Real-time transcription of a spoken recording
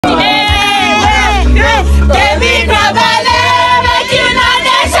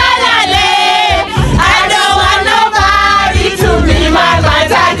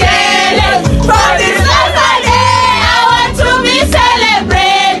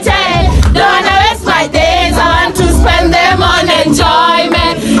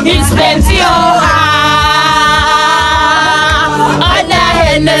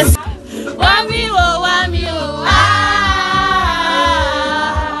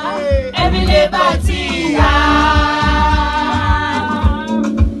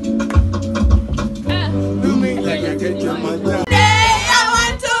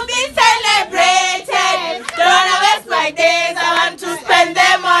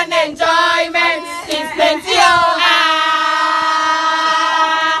and enjoyment is plenty.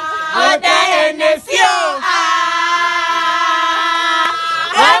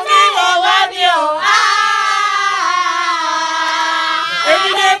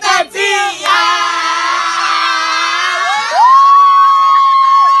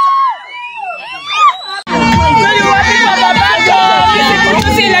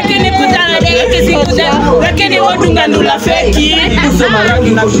 Lakini wadunga nula feki kusema rangi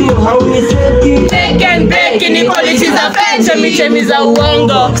na view hauni feki fake and bake ni polisi za fake chemi za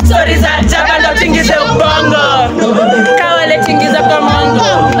uongo stories za jaba ndo tingize ubongo kawale tingiza kwa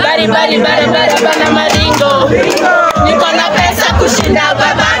mongo bari bana maringo niko na pesa kushinda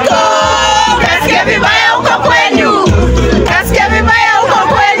babako kasikia vibaya uko kwenu kasikia vibaya uko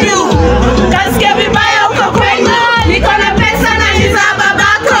kwenu kasikia vibaya uko kwenu niko na pesa na ni za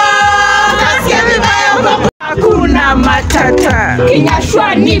babako kasikia vibaya uko hakuna matata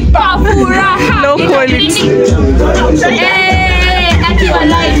kinyashwa nipa furaha no quality akiwa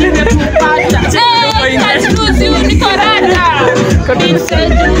live nimekupata kasuzi unikorada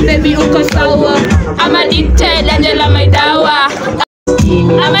kodinseju baby uko sawa I'm addicted Angela my dawa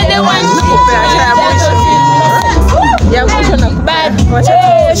I'm the one bad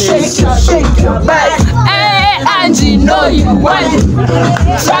shake your body Angie know you want it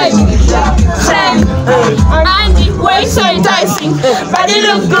try Angie way so enticing body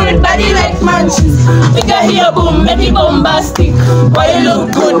look good body like munchies figure here boom maybe bombastic boy you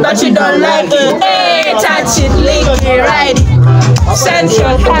look good but you don't like it hey touch it lick it ride it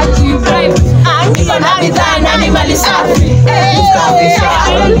sensual heart you vibe Angie gonna be done animally safi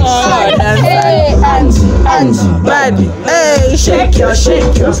hey Angie body hey shake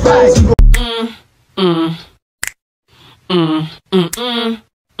your body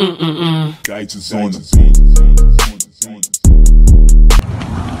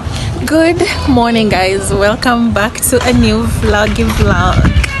Good morning guys, welcome back to a new vlog.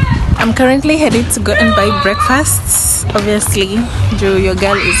 I'm currently headed to go and buy breakfast. Obviously your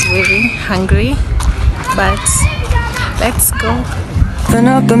girl is very hungry, but let's go. Clean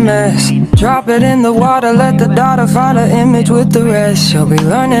up the mess, drop it in the water, let the daughter find her image with the rest. She'll be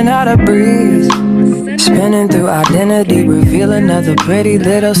learning how to breathe, spinning through identity, reveal another pretty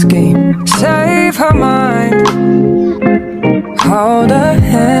little scheme. Save her mind, hold her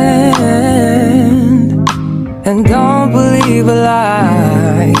hand, and don't believe a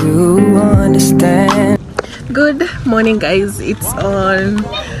lie, you understand. Good morning guys, it's on,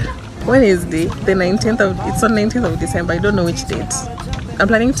 when is the 19th of, it's on 19th of December, I don't know which date. I'm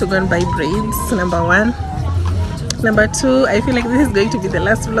planning to go and buy braids, number one. Number two, I feel like this is going to be the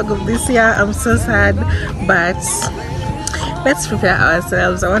last vlog of this year. I'm so sad, but let's prepare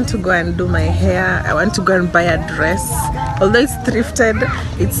ourselves. I want to go and do my hair. I want to go and buy a dress. Although it's thrifted,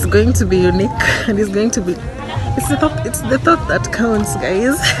 it's going to be unique and it's going to be, it's the thought that counts,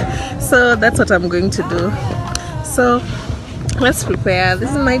 guys. So that's what I'm going to do. So let's prepare.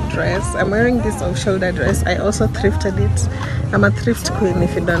 This is my dress. I'm wearing this off-shoulder dress. I also thrifted it. I'm a thrift queen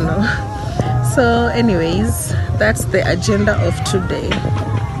if you don't know. So anyways, that's the agenda of today.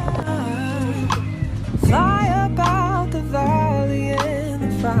 Fly about the valley in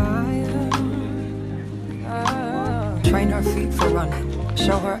the fire. Train her feet for running.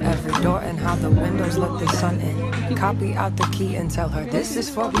 Show her every door and how the windows let the sun in. Copy out the key and tell her this is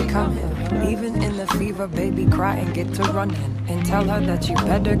for becoming. Even in the fever, baby, cry and get to running. And tell her that you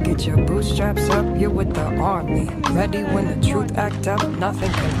better get your bootstraps up. You're with the army, ready when the truth act up.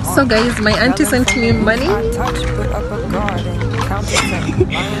 Nothing can harm. So guys, my auntie sent me money.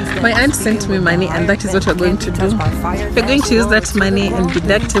 My aunt sent me money, and that is what we're going to do. We're going to use that money and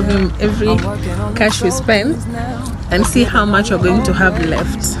deduct every cash we spend and see how much we're going to have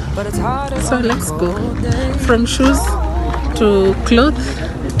left. So let's go. From shoes to clothes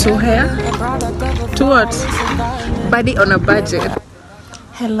to hair to what? Body on a budget.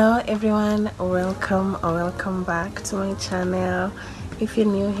 Hello everyone, welcome back to my channel. If you're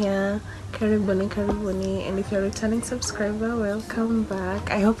new here, karibuni, and if you're a returning subscriber, welcome back.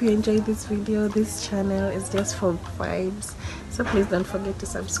 I hope you enjoyed this video. This channel is just for vibes, so please don't forget to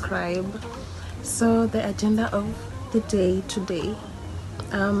subscribe. So the agenda of the day today,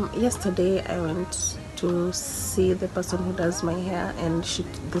 yesterday I went to see the person who does my hair and shoot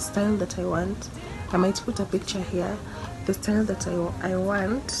the style that I want. I might put a picture here. The style that I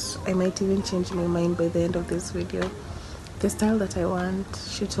want, I might even change my mind by the end of this video. The style that I want,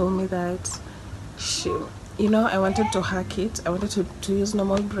 she told me that I wanted to hack it. I wanted to use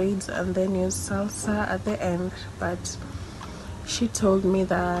normal braids and then use salsa at the end, but she told me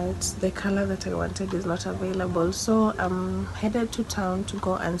that the color that I wanted is not available, so I'm headed to town to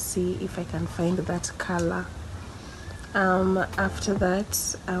go and see if I can find that color. After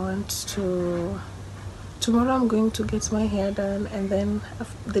that, I want to, tomorrow I'm going to get my hair done, and then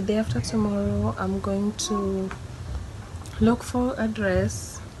the day after tomorrow I'm going to look for a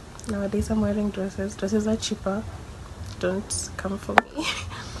dress. Nowadays I'm wearing dresses are cheaper, don't come for me.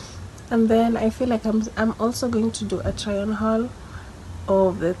 And then I feel like I'm also going to do a try on haul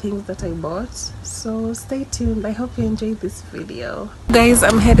of the things that I bought, so stay tuned. I hope you enjoyed this video. Guys,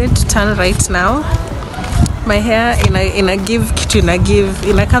 I'm headed to town right now. My hair in a give kitu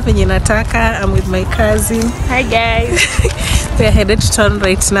inakaa venye nataka. I'm with my cousin. Hi guys. We are headed to town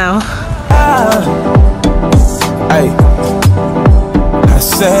right now. Hey, I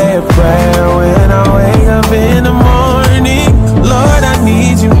say a prayer when I wake up in the morning. Lord, I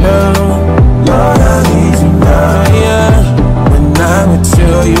need you now. Lord, I need you now. Yeah. When I'm with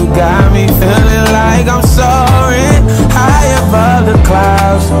you, you got me feeling like I'm soaring high above the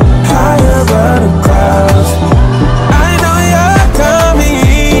clouds, high above the clouds. I know you're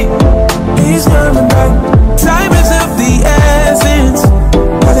coming, he's coming back. Time is of the essence,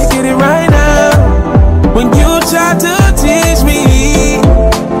 gotta get it right now. When you try to teach me,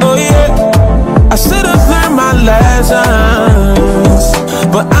 oh yeah, I should have learned my lessons,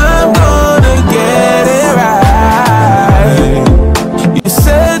 but I'm gonna get it right. You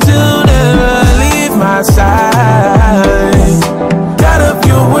said you'll never leave my side. Got up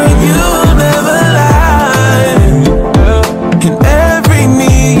your word, you'll never lie. And every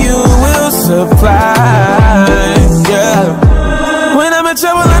need you will supply. Yeah. When I'm in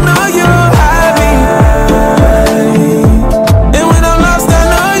trouble, I know you'll hide me. And when I'm lost, I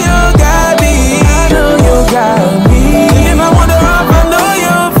know you got me. I know you got me. And if I wander off, I know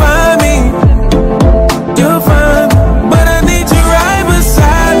you'll find me. You'll find me. But I need you right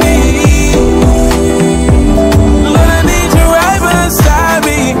beside me. Lord, I need you right beside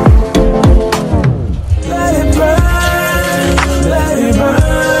me. Let it burn, let it burn.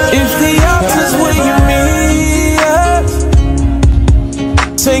 If the altar's where you meet us,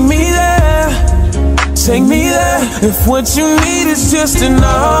 take me there, take me there. If what you need is just an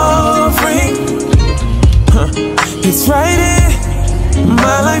offering, it's right here.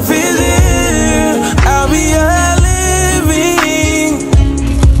 My life is here. I'll be a living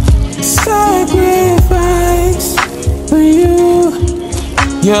sacrifice for you.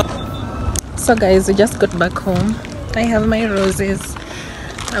 Yeah. So guys, we just got back home. I have my roses.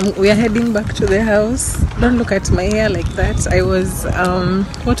 We are heading back to the house. Don't look at my hair like that. I was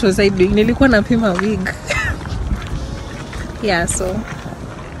what was I doing? Nilikuwa napima wig. Yeah, so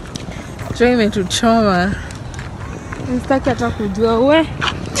jua imetuchoma. Nistaki hata kujua we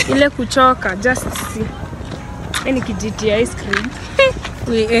ile kuchoka, just see. Any kijiti ice cream.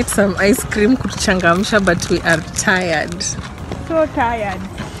 We ate some ice cream kutuchangamsha, but we are tired. So tired.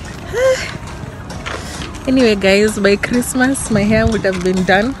 Anyway guys, by Christmas my hair would have been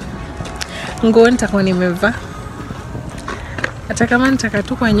done. Nguo nitakuwa nimevaa. Hata kama nitaka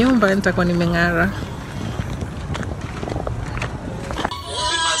tu kwa nyumba nitakuwa nimeng'ara.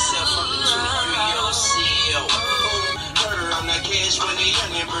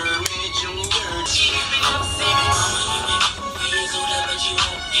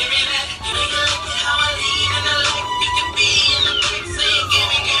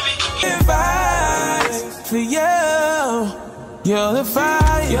 For you, you're the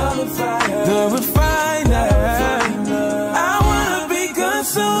fire, the refiner. I wanna be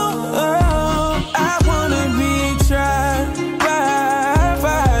consumed, I wanna be tried by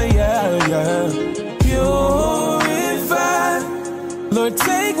fire, purified. Lord,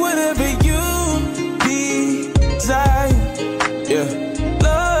 take whatever you desire. Yeah,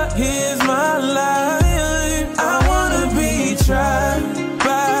 Lord, here's my life. I wanna be tried.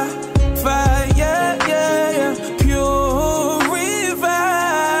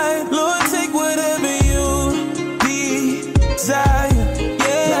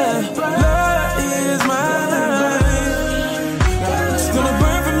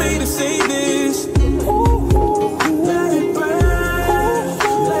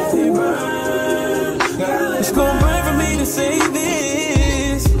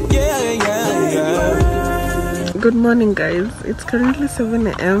 Good morning guys, it's currently 7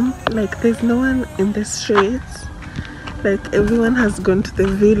 AM. Like there's no one in the streets, like everyone has gone to the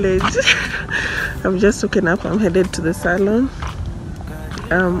village. I've just woken up, I'm headed to the salon.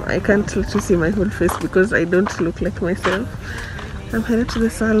 I can't let you see my whole face because I don't look like myself. I'm headed to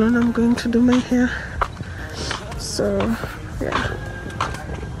the salon, I'm going to do my hair. So yeah.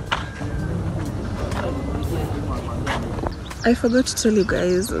 I forgot to tell you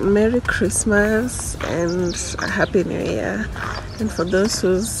guys, Merry Christmas and a Happy New Year. And for those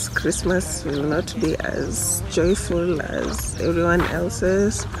whose Christmas will not be as joyful as everyone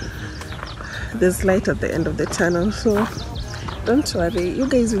else's, there's light at the end of the tunnel, so don't worry. You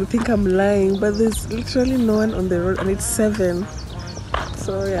guys will think I'm lying, but there's literally no one on the road and it's 7.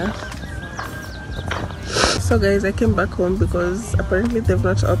 So yeah. So guys, I came back home because apparently they've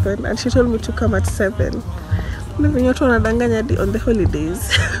not opened, and she told me to come at 7. On the holidays.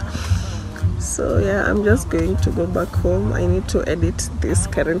 So yeah, I'm just going to go back home. I need to edit this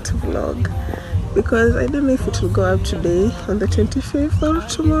current vlog because I don't know if it will go up today on the 25th or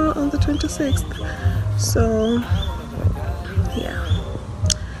tomorrow on the 26th. So yeah,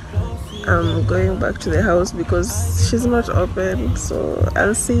 I'm going back to the house because she's not open. So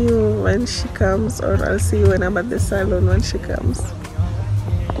I'll see you when she comes, or I'll see you when I'm at the salon when she comes.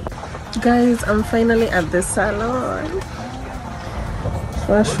 Guys, I'm finally at the salon.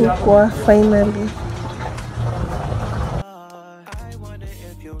 Finally.